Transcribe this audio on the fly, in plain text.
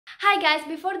Hi guys,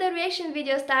 before the reaction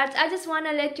video starts, I just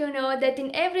wanna let you know that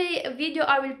in every video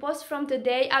I will post from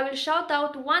today, I will shout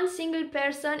out one single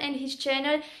person and his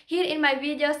channel here in my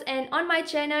videos and on my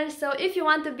channel. So if you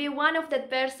want to be one of that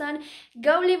person,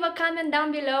 go leave a comment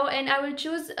down below and I will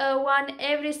choose one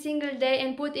every single day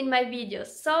and put in my videos.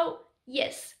 So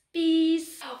yes.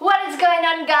 Peace! What is going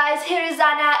on guys? Here is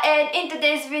Anna and in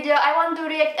today's video I want to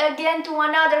react again to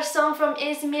another song from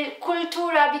Izmir,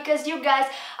 Cultura, because you guys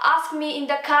asked me in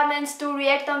the comments to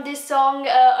react on this song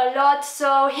a lot,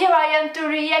 so here I am to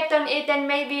react on it and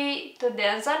maybe to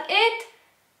dance on it.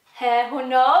 Who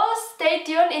knows? Stay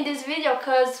tuned in this video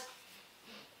because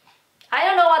I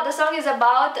don't know what the song is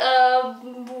about,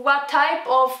 what type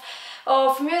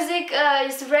of music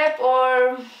is rap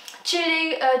or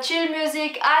chill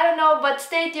music, I don't know, but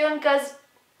stay tuned because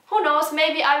who knows,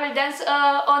 maybe I will dance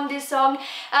on this song.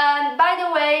 And by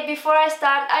the way, before I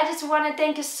start, I just want to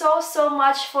thank you so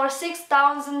much for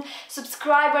 6,000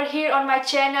 subscribers here on my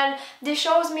channel. This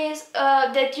shows me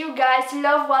that you guys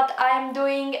love what I am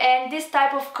doing and this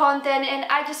type of content, and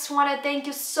I just want to thank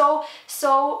you so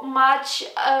much.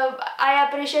 I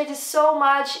appreciate it so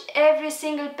much, every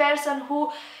single person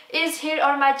who is here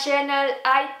on my channel.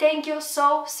 I thank you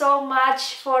so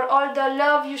much for all the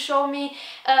love you show me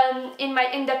in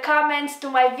the comments to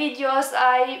my videos.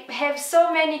 I have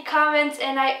so many comments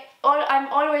and I'm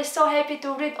always so happy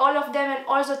to read all of them and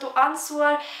also to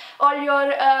answer all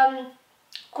your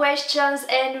questions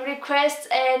and requests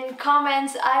and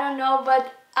comments. I don't know,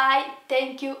 but I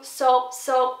thank you so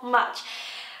much.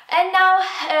 And now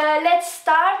let's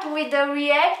start with the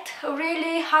react,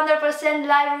 really 100%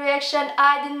 live reaction.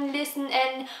 I didn't listen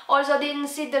and also didn't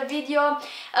see the video.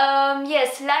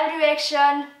 Yes, live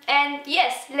reaction, and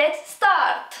yes, let's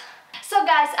start. So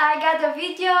guys, I got the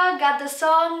video, got the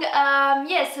song,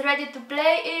 yes, ready to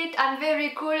play it. I'm very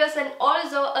curious and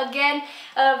also again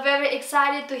very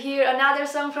excited to hear another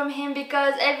song from him,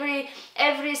 because every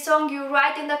song you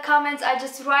write in the comments, I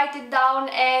just write it down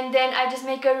and then I just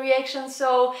make a reaction.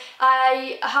 So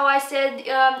how I said,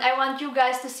 I want you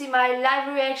guys to see my live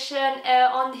reaction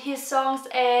on his songs,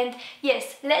 and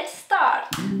yes, let's start.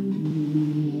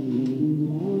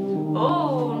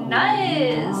 Oh,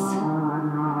 nice.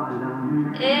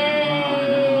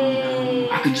 Hey.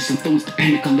 I could just influence the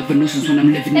panic. I live a nuisance when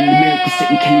I'm living in America.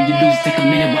 Sitting, can you lose? Take a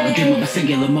minute while I dream of a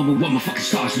singular moment where my fucking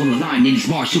stars will align in these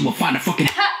bars. You will find a fucking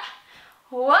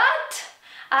What?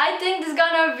 I think it's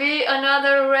gonna be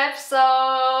another rap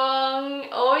song.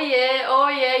 Oh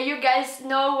yeah, you guys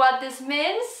know what this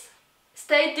means?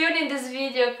 Stay tuned in this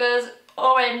video because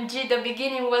OMG, the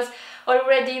beginning was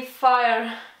already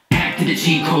fire. to the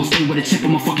cheat code, stay with a chip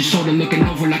on my fucking shoulder, looking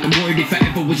over like I'm worried if I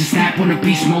ever was a snap on a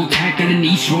beast mode, tackling the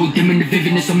east road, dimming the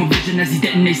vividness of my vision as he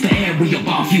detonates the air. We a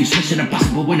bomb fuse, mission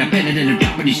impossible when I better than a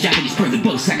Japanese spread the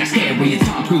bullets like I scared. Where your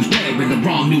Tom Cruise player with the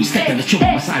wrong news, taking the truth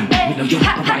on my side, we know you're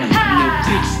right around, little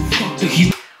bitch, fuck the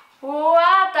human.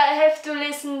 What? I have to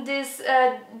listen this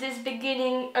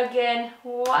beginning again.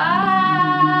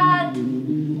 What?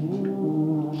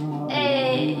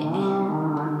 Hey.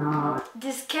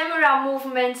 These camera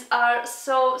movements are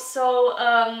so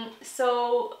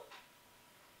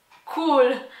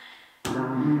cool.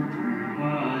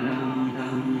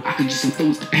 I could just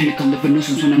influence the panic. I live a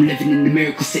nuisance when I'm living in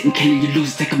America. Sitting, can you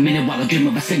lose? Take a minute while I dream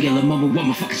of a singular moment where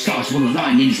my fucking stars will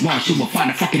align in these Mars. You will find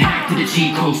a fucking hack to the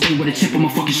cheat code. Stay with a chip on my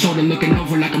fucking shoulder, looking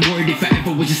over like I'm worried if I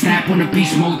ever was a snap on a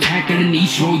beast mode, tackling the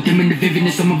east road, dimming the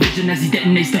vividness of my vision as he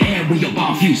detonates the air. Where your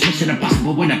bomb fuse, mission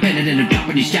impossible when I better than a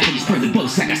Japanese spread the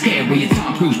bullets like I scared. Where your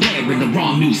Tom Cruise player with the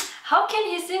wrong news. How can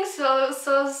he sing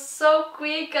so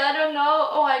quick? I don't know.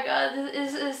 Oh my god,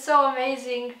 this is so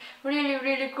amazing.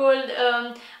 Really cool.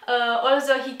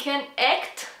 Also he can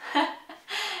act.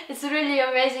 It's really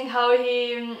amazing how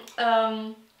he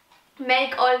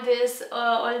make all these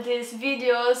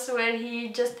videos where he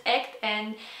just act,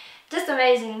 and just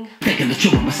amazing. Taking the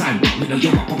truth on my side, we know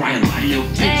you're up around like little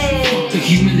bitch. Fuck the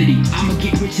humility, I'ma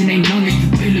get rich and ain't none of you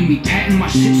billing me. Patting my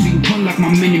shit so you run like my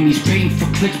enemies. Paying for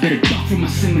clicks, better duck from my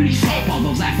similes. Stop all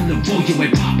the laughing, the roll you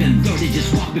ain't popping. Learn to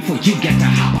just walk before you get to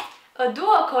hop. A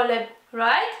duo collab,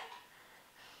 right?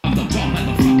 I'm the wrong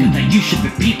motherfucker that you should be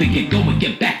peeping. Get going,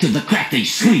 get back to the crack they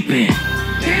sleep in.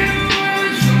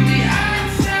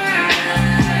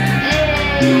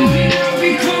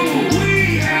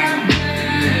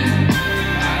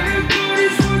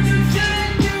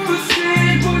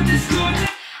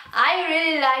 I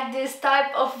really like this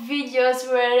type of videos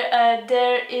videos where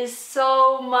there is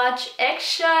so much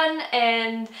action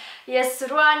and yes,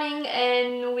 running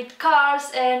and with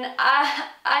cars, and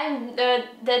I'm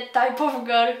that type of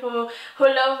girl who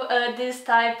love this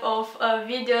type of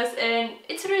videos, and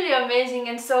it's really amazing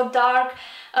and so dark.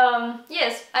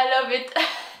 Yes, I love it.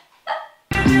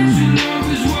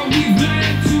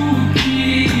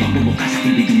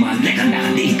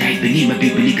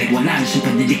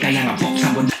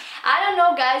 I don't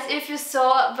know guys if you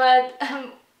saw, but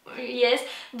yes,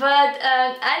 but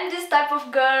I'm this type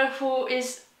of girl who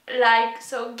is like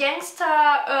so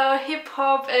gangsta hip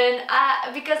hop, and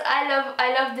because I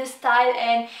love this style,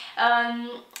 and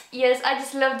yes, I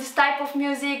just love this type of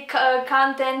music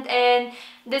content, and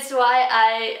that's why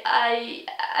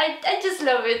I just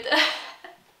love it.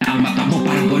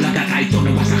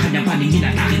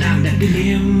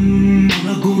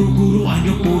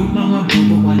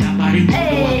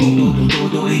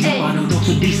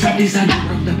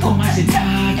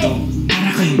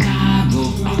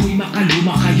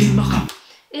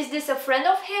 Is this a friend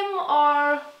of him,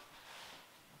 or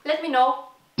let me know.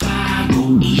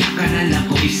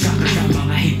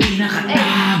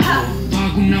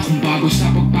 Bago na kung bago sa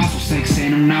pagpasok sa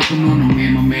eksenang napuno ng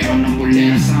mema, meron ng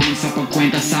bolera sa amin sa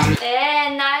pagkwenta salot.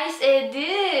 Nice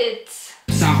edit.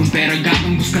 Sa akong pera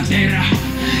gatong buskatera.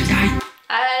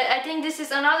 I think this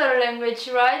is another language,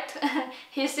 right?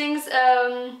 He sings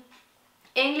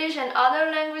English and other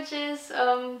languages.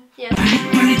 Yes.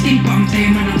 Palitin pa ang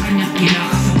tema ng kanyang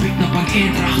kinakasabik na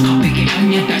pag-entra. Kapikihan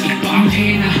niya dahil pa ang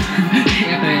hena.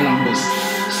 Kaya lang boss.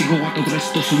 Sigaw at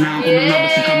odresto, sunako ng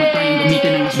labas ng kamatayang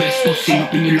gamitin ng asbestos.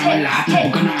 Sinapin niyo lang ang lahat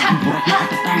ng buga na aking burak na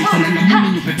katatangin sa lalamunan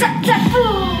niyo pepekto.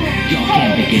 Y'all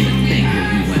can't begin to think what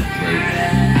we went through.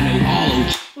 I know all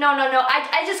of No,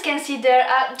 I just can't see there.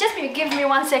 Just give me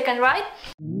 1 second, right?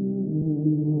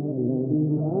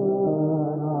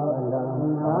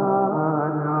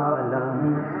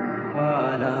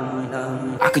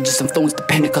 I could just influence the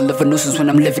pinnacle of a nuisance when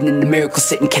I'm living in the miracle,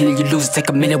 sitting killing you lose. Take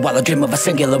a minute while I dream of a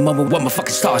singular moment where my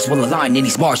fucking stars will align in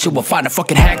these bars. You will find a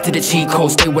fucking hack to the cheat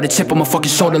code. Stay with a chip on my fucking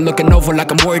shoulder, looking over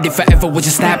like I'm worried if I ever would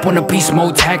just snap on a beast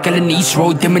mode. Tackling each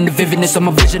road, dimming the vividness of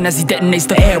my vision as he detonates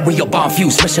the aerial bomb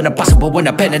fuse. Mission impossible when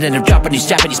I bend it and I'm dropping these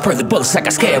Japanese pearly bullets like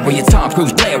I scare where your Tom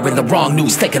Cruise blaring the wrong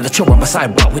news, thinking that you're on my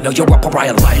side, but we know you're a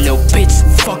pariah, lie, little bitch.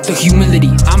 Fuck the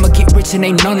humility, I'ma get rich and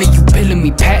ain't none of you billing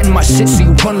me. Patting my shit so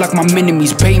you run like my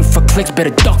mini-me's, baiting for clicks,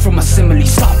 better duck from my simile.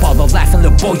 Stop all the laughing,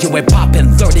 little boy, you ain't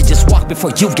popping. Learn to just walk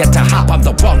before you get to hop. I'm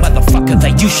the wrong motherfucker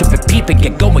that you should be peeping.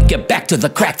 Get going, get back to the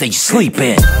crack that you sleep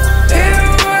in. Hear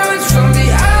words from the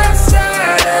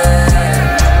outside,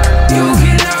 you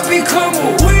cannot become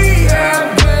what we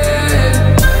have been.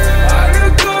 I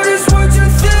don't notice what you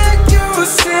think you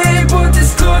say, but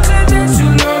this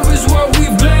continental love is what we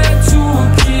plan to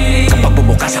keep. Kapag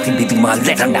bumukas aking bibig, mga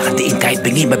letrang nakadiin, kahit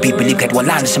bingin mabibilib, kahit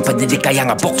wala na siyang pandinig. Kaya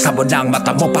nga buksan mo na ang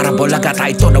mata mo para bulaga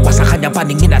tayo ito. Nawa sa kanyang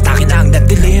paningin at akin ang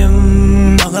nagdilim.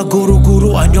 Mga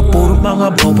guru-guruan nyo, puro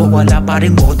mga bobo, wala pa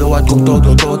rin modo. At kung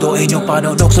todo-todo inyong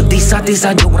panunok, so di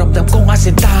satisan yung ramdam kong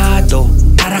asentado.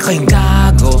 Para kayong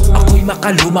gago, ako'y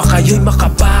makaluma, kayo'y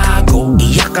makabago.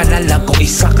 Iyak ka na lang kung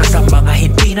isa ka sa mga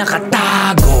hindi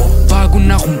nakatago. Bago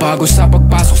na kung bago sa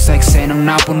pagpasok sa eksenang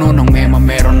napuno ng mema,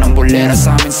 meron ng bolera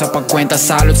sa amin sa pagkwenta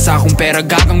salot sa akong pera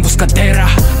gagang buskatera.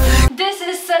 This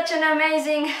is such an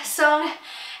amazing song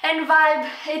and vibe.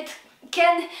 It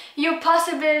can you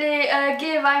possibly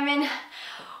give? I mean,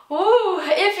 ooh,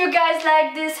 if you guys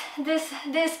like this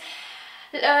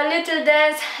little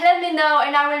dance, let me know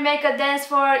and I will make a dance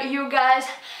for you guys,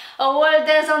 a world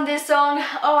dance on this song.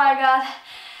 Oh my god,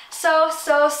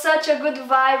 such a good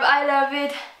vibe. I love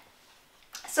it.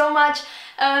 So much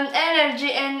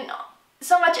energy, and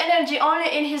so much energy only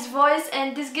in his voice,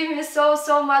 and this gives me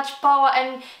so much power,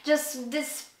 and just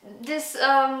this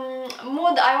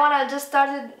mood. I wanna just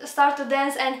start to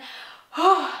dance, and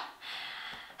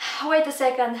wait a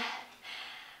second.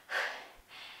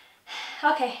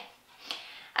 Okay,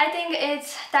 I think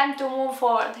it's time to move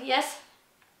forward. Yes,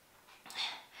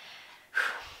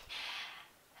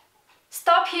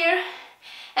 stop here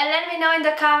and let me know in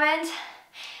the comments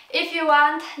if you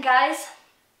want, guys,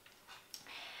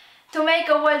 to make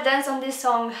a world dance on this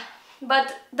song,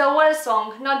 but the whole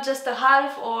song, not just a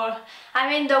half, or I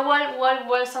mean the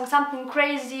whole song, something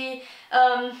crazy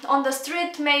on the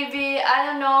street maybe, I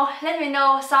don't know. Let me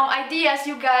know some ideas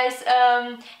you guys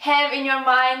have in your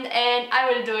mind and I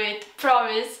will do it,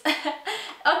 promise.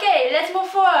 Okay, let's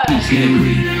move forward.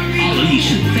 All of you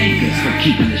should thank us for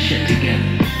keeping the shit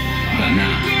together, but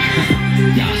nah,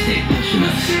 y'all stay pushing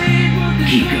us.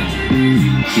 Keep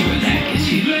going, see where that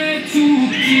gets you.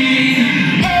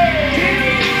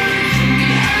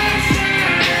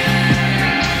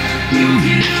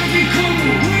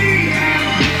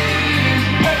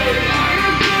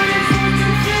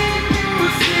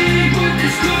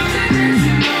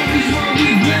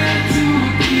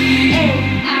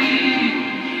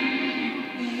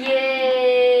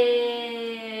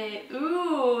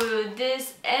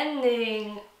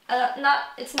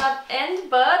 it's not end,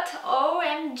 but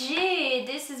OMG,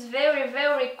 this is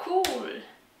very cool.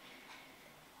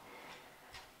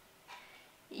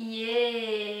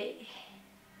 Yay.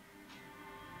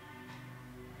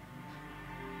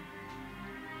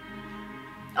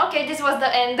 Okay, this was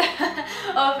the end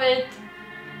of it.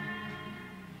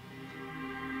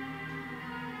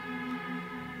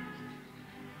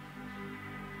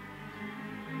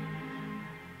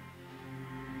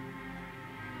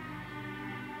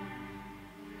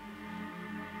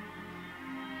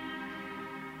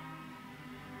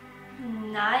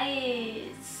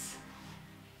 Nice.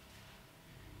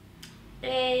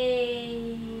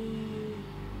 Hey.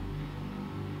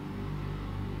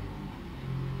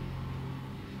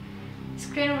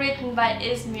 Screen written by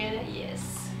Ismail,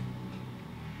 yes.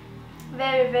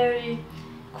 Very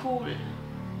cool.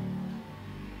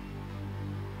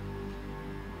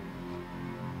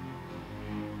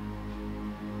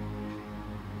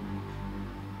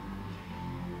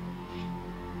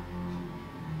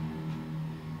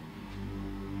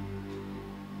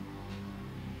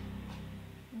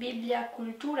 Biblia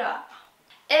Cultura.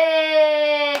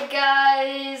 Hey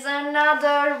guys,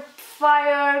 another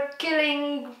fire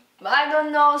killing, I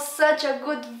don't know, such a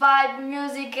good vibe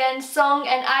music and song,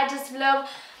 and I just love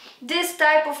this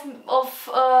type of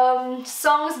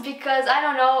songs because I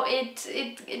don't know,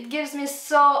 it gives me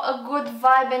so a good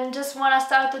vibe and just wanna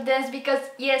start to dance because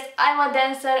yes, I'm a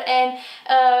dancer, and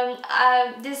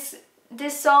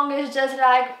this song is just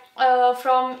like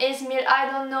from Izmir, I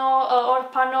don't know, or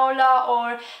Panola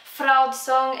or Fraud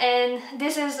song, and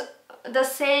this is the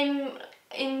same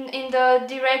in the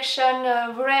direction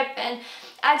rap, and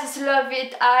I just love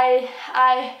it. I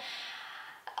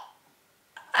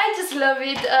just love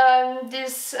it.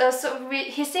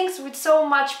 He sings with so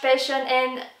much passion,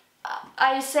 and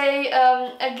I say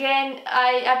again,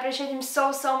 I appreciate him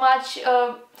so much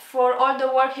for all the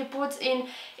work he puts in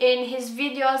his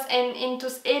videos and into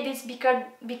his edits,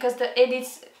 because the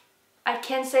edits, I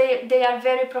can say, they are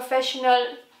very professional.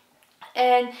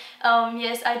 And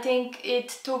yes, I think it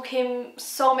took him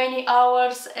so many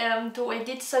hours to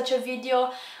edit such a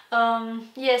video.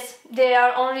 Yes, they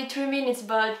are only 3 minutes,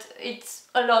 but it's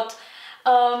a lot.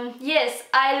 Yes,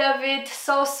 I love it,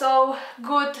 so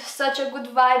good, such a good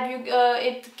vibe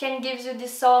it can give you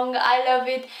this song. I love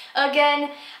it. Again,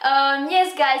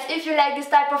 yes guys, if you like this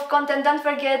type of content, don't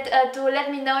forget to let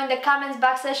me know in the comments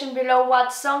box section below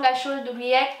what song I should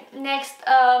react next,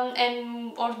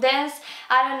 and or dance,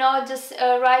 I don't know, just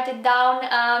write it down.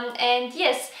 And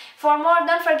yes, for more,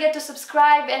 don't forget to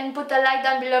subscribe and put a like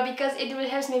down below because it will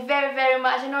help me very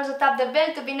much, and also tap the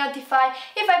bell to be notified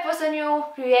if I post a new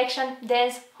reaction,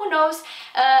 dance, who knows,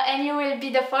 and you will be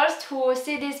the first who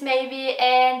see this maybe.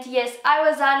 And yes, I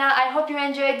was Anna, I hope you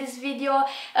enjoyed this video.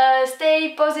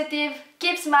 Stay positive,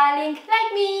 keep smiling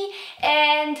like me,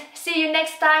 and see you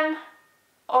next time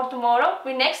or tomorrow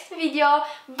with next video.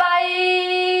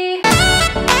 Bye!